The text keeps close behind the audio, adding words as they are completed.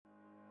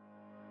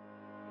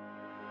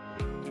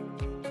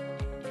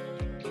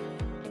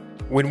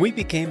When we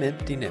became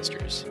empty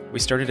nesters, we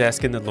started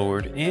asking the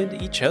Lord and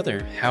each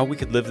other how we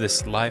could live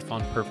this life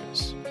on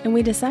purpose. And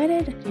we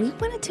decided we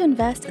wanted to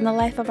invest in the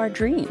life of our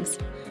dreams.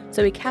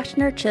 So we cashed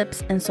in our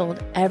chips and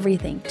sold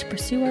everything to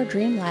pursue our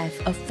dream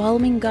life of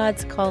following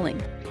God's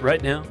calling.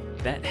 Right now,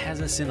 that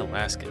has us in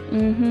Alaska.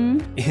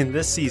 Mm-hmm. In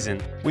this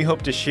season, we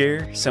hope to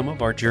share some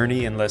of our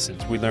journey and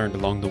lessons we learned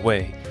along the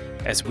way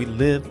as we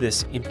live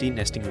this empty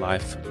nesting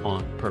life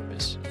on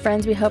purpose.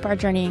 Friends, we hope our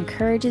journey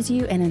encourages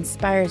you and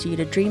inspires you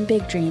to dream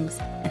big dreams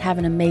and have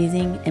an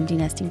amazing empty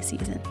nesting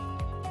season.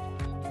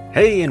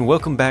 Hey, and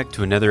welcome back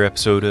to another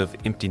episode of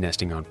Empty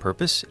Nesting on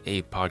Purpose,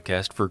 a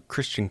podcast for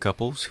Christian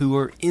couples who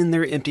are in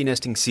their empty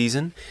nesting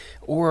season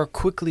or are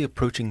quickly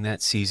approaching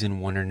that season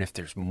wondering if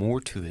there's more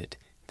to it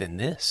than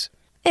this.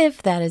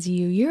 If that is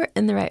you, you're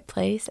in the right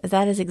place, as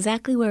that is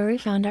exactly where we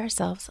found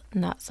ourselves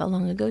not so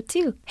long ago,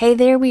 too. Hey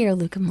there, we are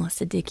Luke and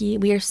Melissa Dickey.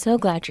 We are so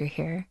glad you're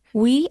here.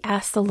 We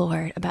asked the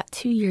Lord about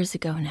 2 years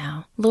ago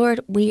now,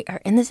 Lord, we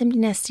are in this empty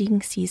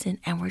nesting season,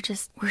 and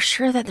we're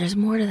sure that there's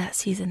more to that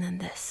season than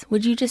this.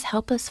 Would you just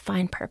help us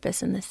find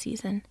purpose in this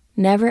season?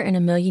 Never in a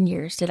million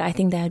years did I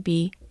think that would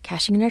be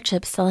cashing in our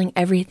chips, selling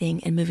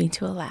everything, and moving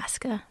to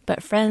Alaska.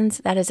 But friends,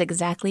 that is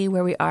exactly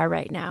where we are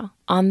right now,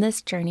 on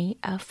this journey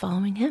of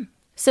following Him.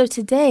 So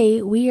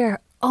today, we are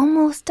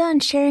almost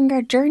done sharing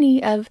our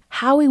journey of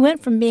how we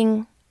went from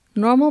being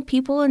normal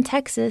people in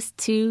Texas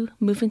to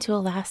moving to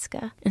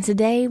Alaska. And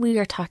today, we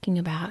are talking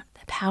about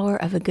the power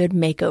of a good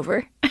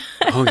makeover.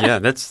 Oh yeah,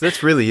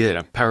 that's really it,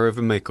 a power of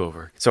a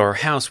makeover. So our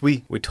house,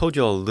 we told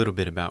you all a little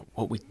bit about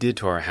what we did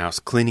to our house,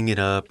 cleaning it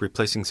up,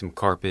 replacing some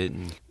carpet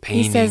and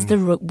painting. He says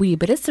we,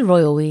 but it's the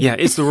royal we. Yeah,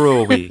 it's the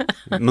royal we.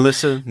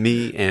 Melissa,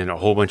 me, and a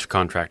whole bunch of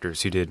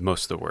contractors who did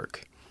most of the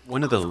work.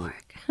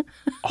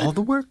 All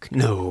the work?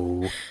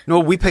 No,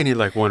 we painted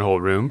like one whole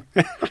room.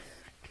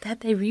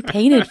 That they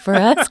repainted for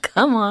us?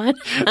 Come on.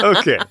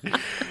 Okay.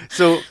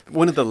 So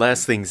one of the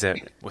last things that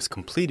was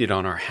completed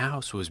on our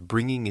house was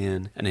bringing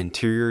in an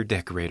interior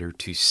decorator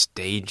to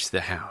stage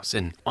the house.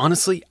 And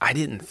honestly, I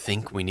didn't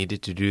think we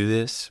needed to do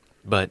this.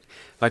 But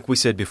like we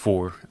said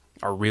before,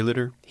 our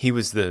realtor, he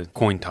was the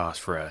coin toss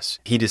for us.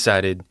 He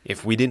decided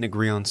if we didn't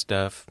agree on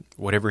stuff,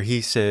 whatever he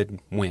said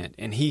went.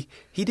 And he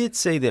did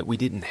say that we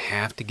didn't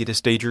have to get a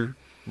stager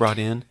brought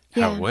in.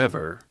 Yeah.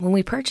 However, when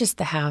we purchased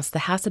the house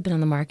had been on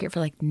the market for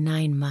like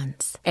 9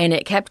 months. And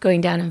it kept going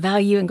down in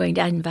value and going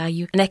down in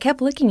value. And I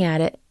kept looking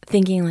at it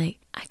thinking like,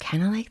 I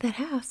kind of like that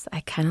house. I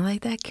kind of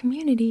like that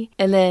community.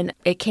 And then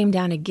it came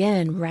down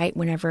again right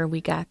whenever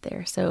we got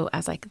there. So I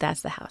was like,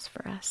 that's the house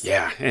for us.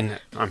 Yeah, and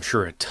I'm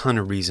sure a ton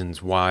of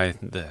reasons why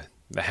the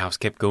house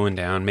kept going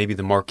down. Maybe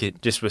the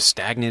market just was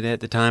stagnant at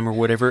the time or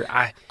whatever.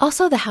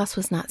 Also, the house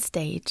was not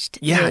staged.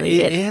 Yeah,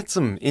 really. it had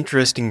some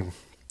interesting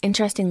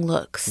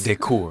looks.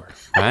 Decor,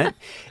 right?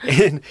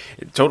 And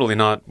totally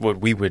not what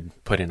we would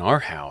put in our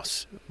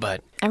house,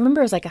 but I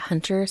remember it was like a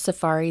hunter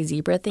safari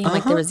zebra thing.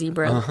 Like there were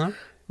zebra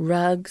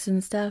rugs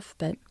and stuff,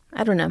 but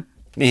I don't know.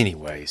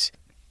 Anyways,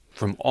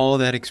 from all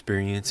that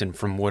experience and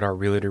from what our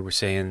realtor was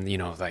saying,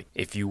 like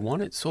if you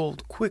want it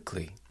sold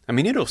quickly, I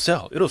mean, it'll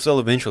sell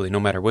eventually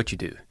no matter what you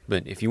do.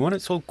 But if you want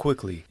it sold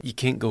quickly, you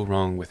can't go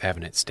wrong with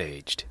having it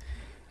staged.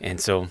 And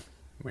so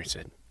we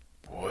said,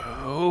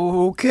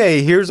 whoa,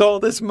 okay, here's all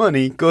this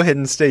money. Go ahead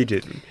and stage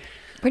it.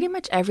 Pretty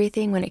much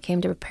everything when it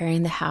came to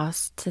preparing the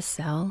house to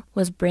sell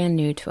was brand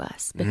new to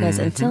us. Because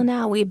until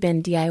now, we've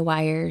been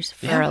DIYers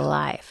for our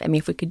life. I mean,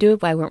 if we could do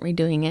it, why weren't we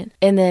doing it?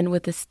 And then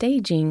with the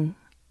staging,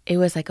 it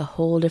was like a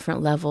whole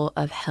different level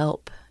of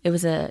help. It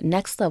was a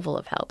next level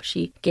of help.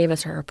 She gave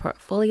us her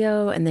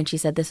portfolio, and then she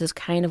said, this is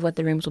kind of what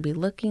the rooms will be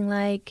looking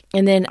like.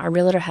 And then our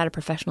realtor had a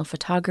professional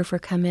photographer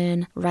come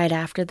in right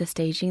after the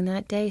staging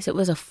that day. So it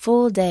was a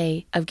full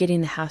day of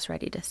getting the house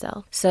ready to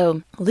sell.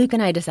 So Luke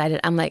and I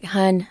decided, I'm like,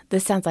 hun,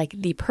 this sounds like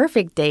the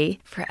perfect day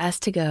for us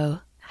to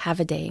go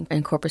have a day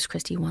in Corpus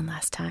Christi one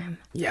last time.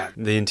 Yeah,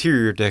 the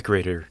interior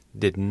decorator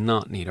did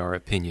not need our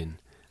opinion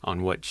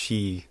on what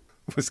she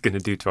was going to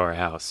do to our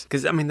house.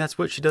 Because, I mean, that's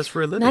what she does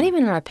for a living. Not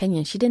even our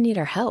opinion. She didn't need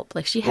our help.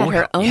 Like, she had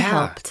her own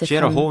help to She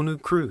had a whole new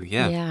crew,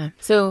 Yeah.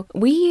 So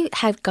we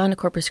have gone to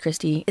Corpus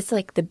Christi. It's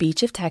like the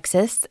beach of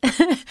Texas.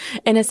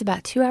 And it's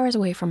about 2 hours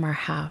away from our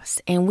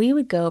house. And we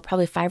would go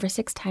probably 5 or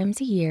 6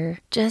 times a year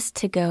just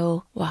to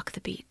go walk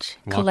the beach.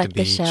 Collect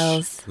the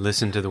shells.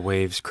 Listen to the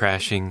waves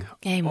crashing.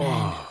 Amen.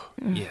 Oh.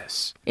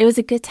 Yes. It was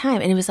a good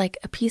time. And it was like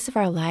a piece of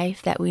our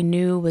life that we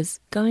knew was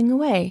going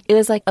away. It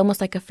was like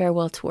almost like a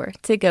farewell tour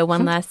to go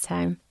one last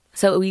time.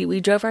 So we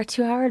drove our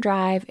 2-hour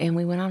drive and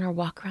we went on our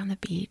walk around the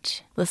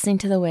beach, listening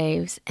to the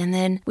waves. And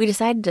then we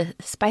decided to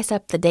spice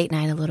up the date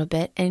night a little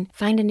bit and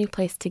find a new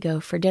place to go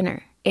for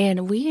dinner.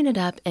 And we ended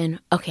up in,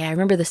 I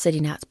remember the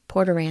city now, it's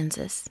Port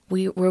Aransas.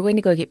 We were going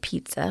to go get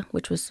pizza,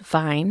 which was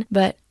fine,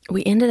 but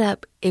we ended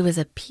up, it was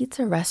a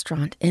pizza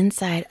restaurant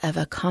inside of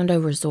a condo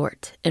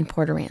resort in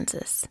Port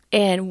Aransas.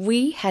 And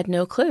we had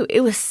no clue.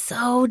 It was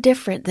so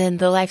different than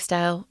the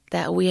lifestyle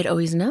that we had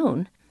always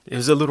known. It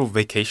was a little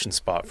vacation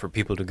spot for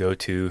people to go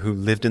to who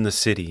lived in the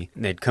city.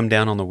 They'd come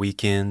down on the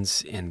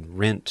weekends and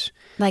rent.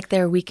 Like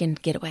their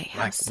weekend getaway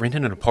house. Like rent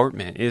an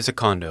apartment. It was a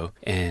condo.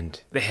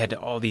 And they had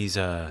all these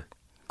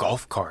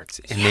golf carts.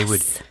 And they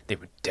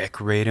would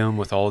decorate them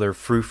with all their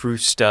frou-frou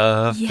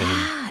stuff.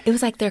 Yeah. It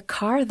was like their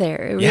car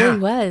there. It Yeah. really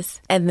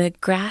was. And the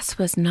grass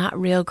was not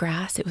real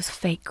grass. It was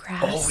fake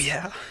grass. Oh,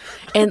 yeah.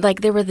 And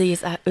like there were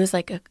these, it was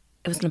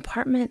an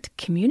apartment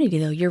community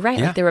though. You're right.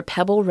 Yeah. Like there were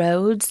pebble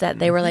roads that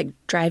they were like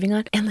driving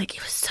on. And like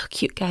it was so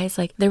cute, guys.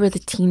 Like there were the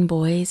teen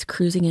boys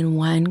cruising in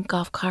one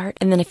golf cart.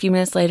 And then a few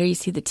minutes later, you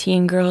see the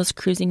teen girls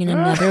cruising in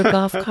another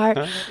golf cart.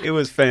 It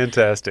was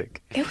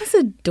fantastic. It was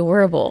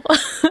adorable.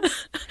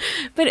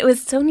 But it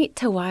was so neat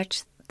to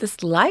watch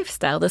this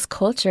lifestyle, this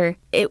culture.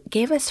 It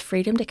gave us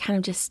freedom to kind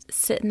of just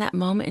sit in that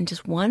moment and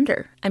just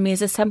wonder. I mean, is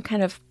this some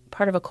kind of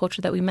part of a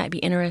culture that we might be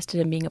interested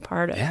in being a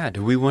part of? Yeah.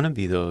 Do we want to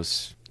be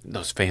those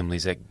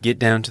families that get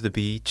down to the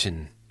beach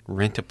and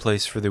rent a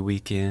place for the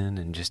weekend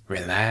and just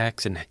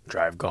relax and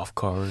drive golf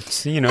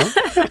carts, you know?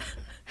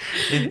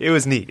 It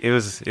was neat. It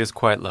was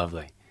quite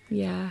lovely.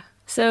 Yeah.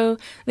 So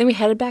then we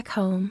headed back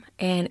home,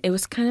 and it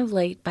was kind of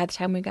late by the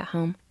time we got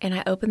home. And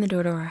I opened the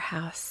door to our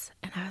house,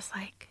 and I was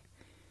like,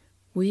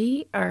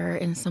 we are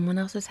in someone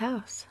else's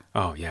house.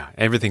 Oh, yeah.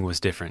 Everything was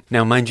different.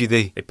 Now, mind you,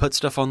 they put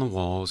stuff on the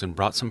walls and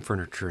brought some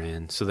furniture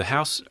in. So the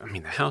house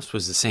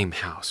was the same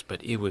house,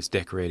 but it was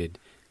decorated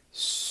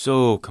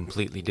so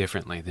completely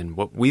differently than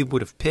what we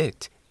would have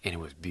picked, and it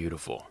was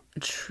beautiful.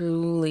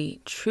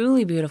 Truly,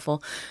 truly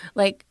beautiful.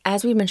 Like,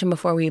 as we mentioned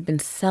before, we've been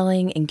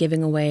selling and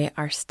giving away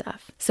our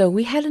stuff. So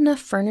we had enough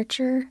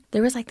furniture.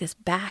 There was like this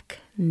back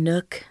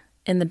nook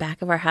in the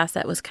back of our house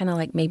that was kind of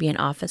like maybe an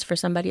office for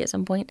somebody at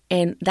some point.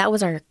 And that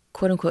was our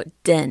quote unquote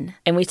den.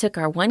 And we took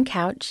our one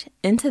couch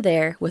into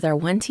there with our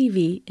one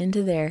TV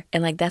into there.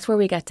 And like, that's where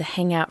we got to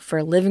hang out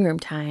for living room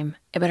time.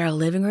 But our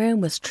living room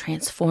was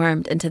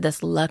transformed into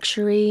this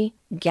luxury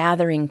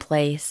gathering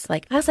place.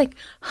 Like, I was like,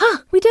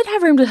 we did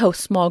have room to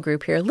host small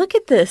group here. Look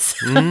at this.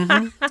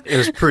 Mm-hmm. It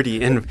was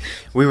pretty. And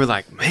we were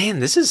like, man,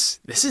 this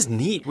is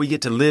neat. We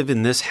get to live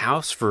in this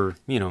house for,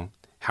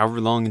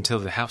 however long until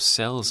the house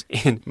sells.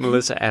 And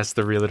Melissa asked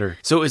the realtor,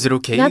 so is it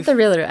okay? Not the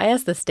realtor. I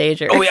asked the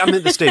stager. Oh, yeah, I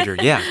meant the stager.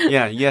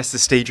 Yeah. You asked the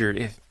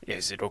stager,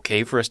 is it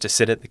okay for us to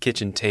sit at the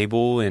kitchen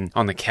table and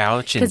on the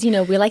couch? Because,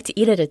 we like to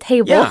eat at a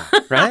table. Yeah,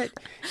 right?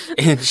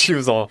 And she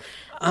was all,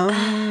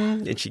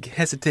 and she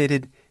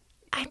hesitated.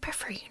 I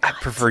prefer you not.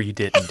 I prefer you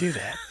didn't do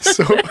that.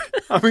 So,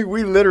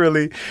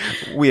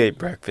 we ate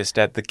breakfast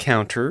at the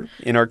counter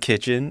in our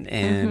kitchen,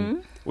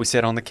 and we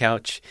sat on the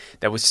couch.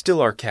 That was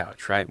still our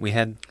couch, right? We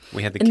had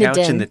the couch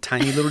in the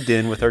tiny little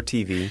den with our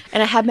TV.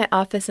 And I had my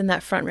office in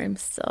that front room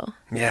still.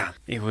 Yeah,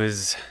 it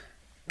was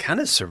kind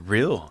of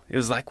surreal. It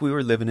was like we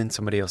were living in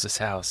somebody else's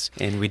house,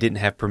 and we didn't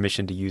have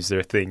permission to use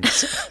their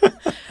things.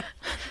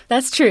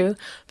 That's true.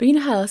 But you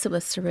know how else it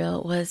was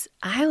surreal? Was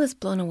I was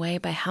blown away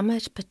by how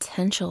much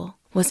potential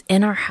was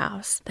in our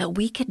house that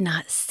we could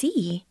not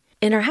see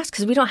in our house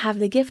because we don't have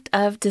the gift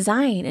of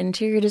design and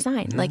interior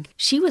design. Mm-hmm. Like,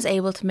 she was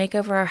able to make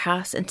over our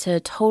house into a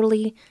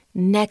totally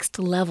next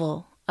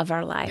level of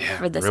our life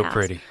for this real house.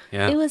 Pretty.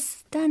 Yeah. It was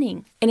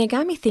stunning. And it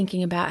got me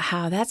thinking about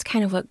how that's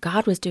kind of what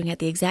God was doing at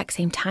the exact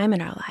same time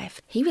in our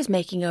life. He was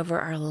making over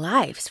our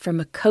lives from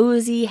a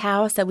cozy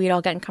house that we'd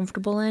all gotten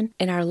comfortable in,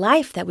 and our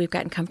life that we've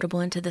gotten comfortable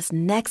into this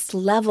next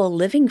level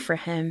living for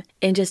him,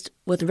 and just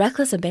with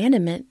reckless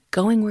abandonment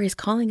going where he's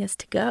calling us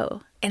to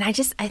go. And I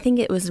think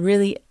it was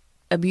really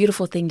a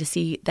beautiful thing to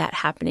see that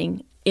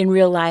happening in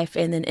real life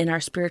and then in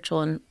our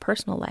spiritual and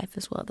personal life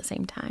as well at the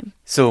same time.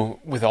 So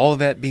with all of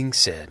that being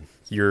said,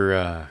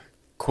 your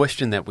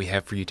question that we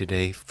have for you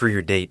today for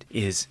your date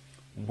is,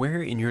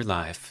 where in your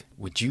life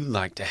would you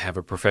like to have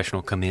a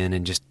professional come in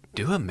and just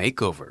do a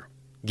makeover?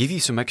 Give you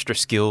some extra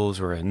skills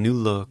or a new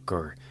look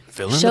or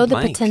fill in the blank. Show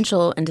the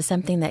potential into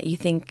something that you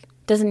think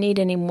doesn't need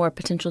any more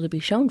potential to be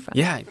shown from.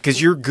 Yeah,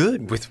 because you're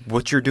good with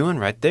what you're doing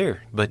right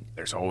there, but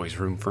there's always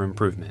room for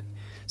improvement.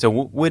 So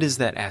what is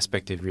that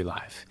aspect of your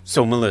life?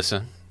 So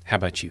Melissa, how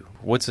about you?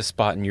 What's a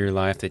spot in your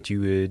life that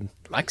you would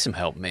like some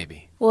help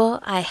maybe? Well,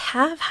 I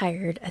have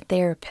hired a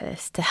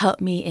therapist to help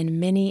me in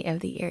many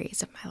of the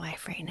areas of my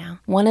life right now.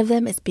 One of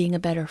them is being a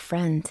better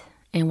friend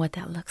and what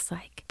that looks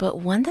like. But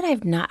one that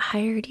I've not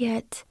hired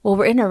yet, well,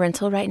 we're in a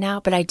rental right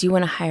now, but I do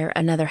want to hire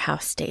another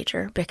house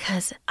stager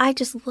because I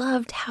just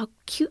loved how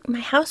cute my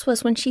house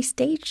was when she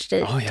staged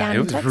it. Oh yeah, down it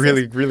in was Texas.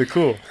 really, really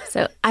cool.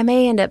 So I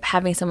may end up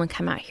having someone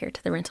come out here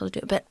to the rental to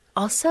do it. But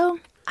also,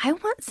 I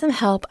want some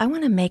help. I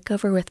want a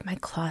makeover with my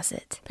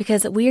closet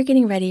because we are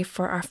getting ready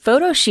for our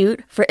photo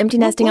shoot for Empty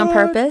Nesting on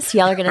Purpose.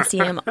 Y'all are going to see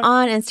him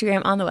on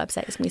Instagram, on the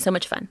website. It's going to be so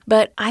much fun.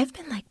 But I've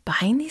been like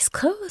buying these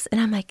clothes and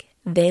I'm like,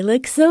 they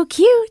look so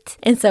cute.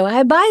 And so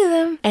I buy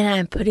them and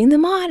I'm putting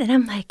them on and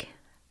I'm like,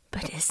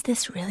 but is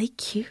this really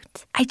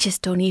cute? I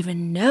just don't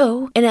even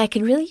know. And I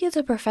could really use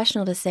a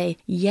professional to say,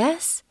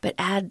 yes, but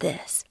add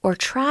this. Or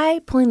try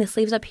pulling the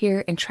sleeves up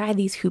here and try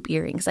these hoop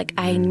earrings. Like,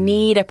 I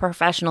need a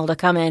professional to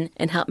come in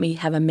and help me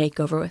have a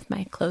makeover with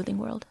my clothing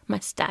world, my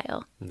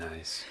style.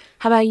 Nice.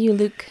 How about you,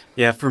 Luke?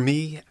 Yeah, for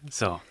me,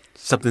 so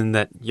something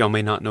that y'all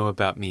may not know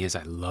about me is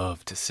I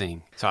love to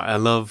sing. So I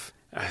love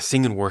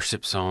singing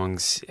worship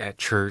songs at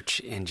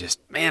church and just,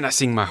 man, I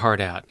sing my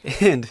heart out.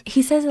 And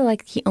he says it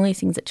like he only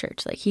sings at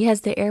church. Like he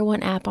has the Air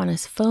One app on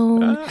his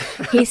phone.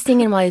 He's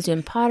singing while he's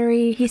doing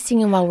pottery. He's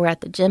singing while we're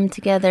at the gym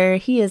together.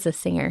 He is a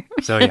singer.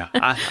 So yeah,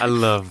 I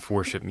love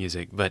worship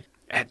music, but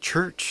at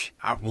church,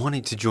 I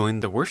wanted to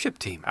join the worship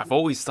team. I've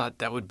always thought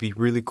that would be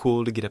really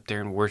cool to get up there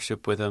and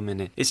worship with them,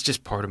 and it's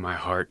just part of my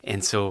heart.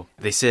 And so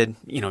they said,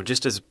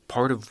 just as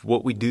part of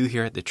what we do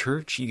here at the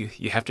church,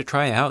 you have to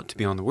try out to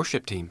be on the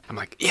worship team. I'm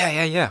like,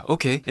 yeah,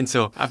 okay. And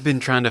so I've been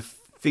trying to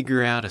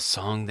figure out a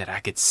song that I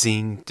could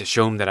sing to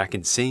show them that I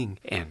can sing.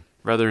 And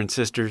brother and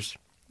sisters,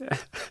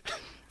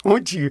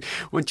 once you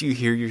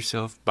hear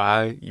yourself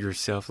by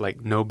yourself,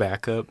 like no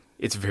backup,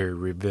 it's very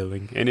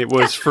revealing, and it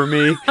was for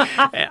me.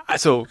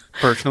 So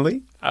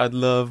personally, I'd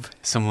love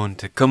someone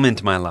to come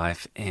into my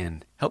life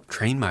and help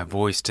train my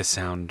voice to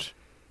sound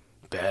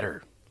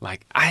better.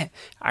 Like I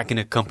can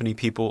accompany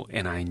people,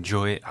 and I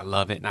enjoy it. I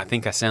love it, and I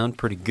think I sound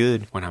pretty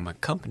good when I'm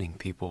accompanying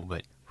people.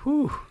 But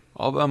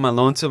all by my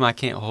lonesome, I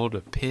can't hold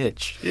a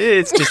pitch.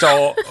 It's just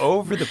all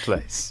over the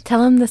place.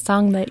 Tell them the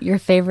song that your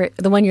favorite,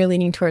 the one you're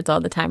leaning towards all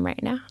the time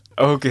right now.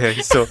 Okay,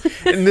 so,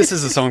 and this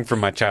is a song from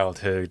my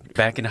childhood.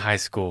 Back in high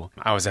school,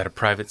 I was at a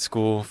private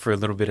school for a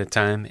little bit of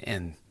time,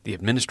 and the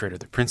administrator,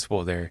 the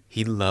principal there,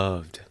 he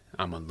loved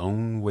I'm a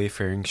Lone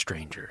Wayfaring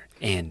Stranger.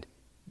 And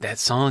that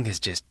song is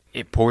just,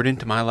 it poured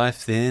into my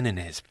life then, and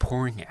it's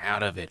pouring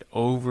out of it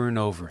over and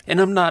over.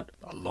 And I'm not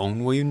a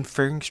lone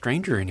wayfaring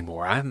stranger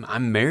anymore.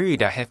 I'm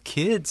married. I have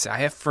kids. I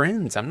have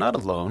friends. I'm not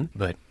alone.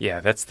 But yeah,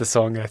 that's the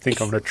song I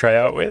think I'm going to try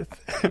out with.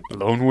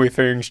 Lone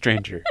Wayfaring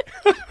Stranger.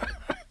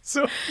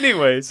 So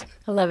anyways.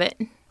 I love it.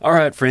 All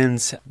right,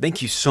 friends.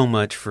 Thank you so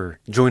much for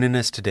joining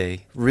us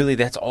today. Really,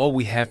 that's all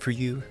we have for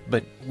you.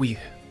 But we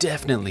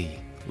definitely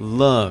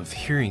love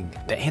hearing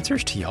the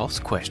answers to y'all's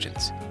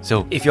questions.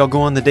 So if y'all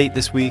go on the date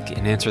this week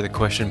and answer the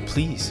question,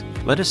 please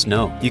let us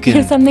know. You can.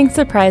 If something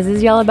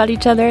surprises y'all about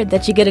each other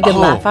that you get a good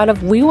laugh out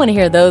of, we want to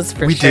hear those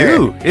for sure. We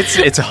do.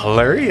 It's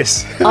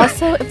hilarious.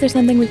 Also, if there's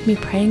something we can be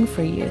praying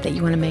for you that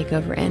you want to make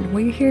over in,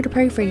 we're here to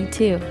pray for you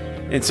too.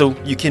 And so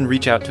you can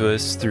reach out to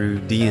us through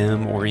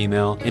DM or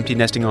email, Empty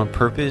Nesting on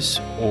Purpose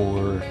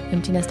or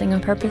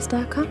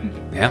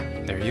EmptyNestingOnPurpose.com. Yeah,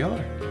 there you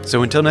are.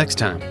 So until next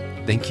time,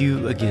 thank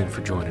you again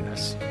for joining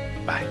us.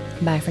 Bye.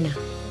 Bye for now.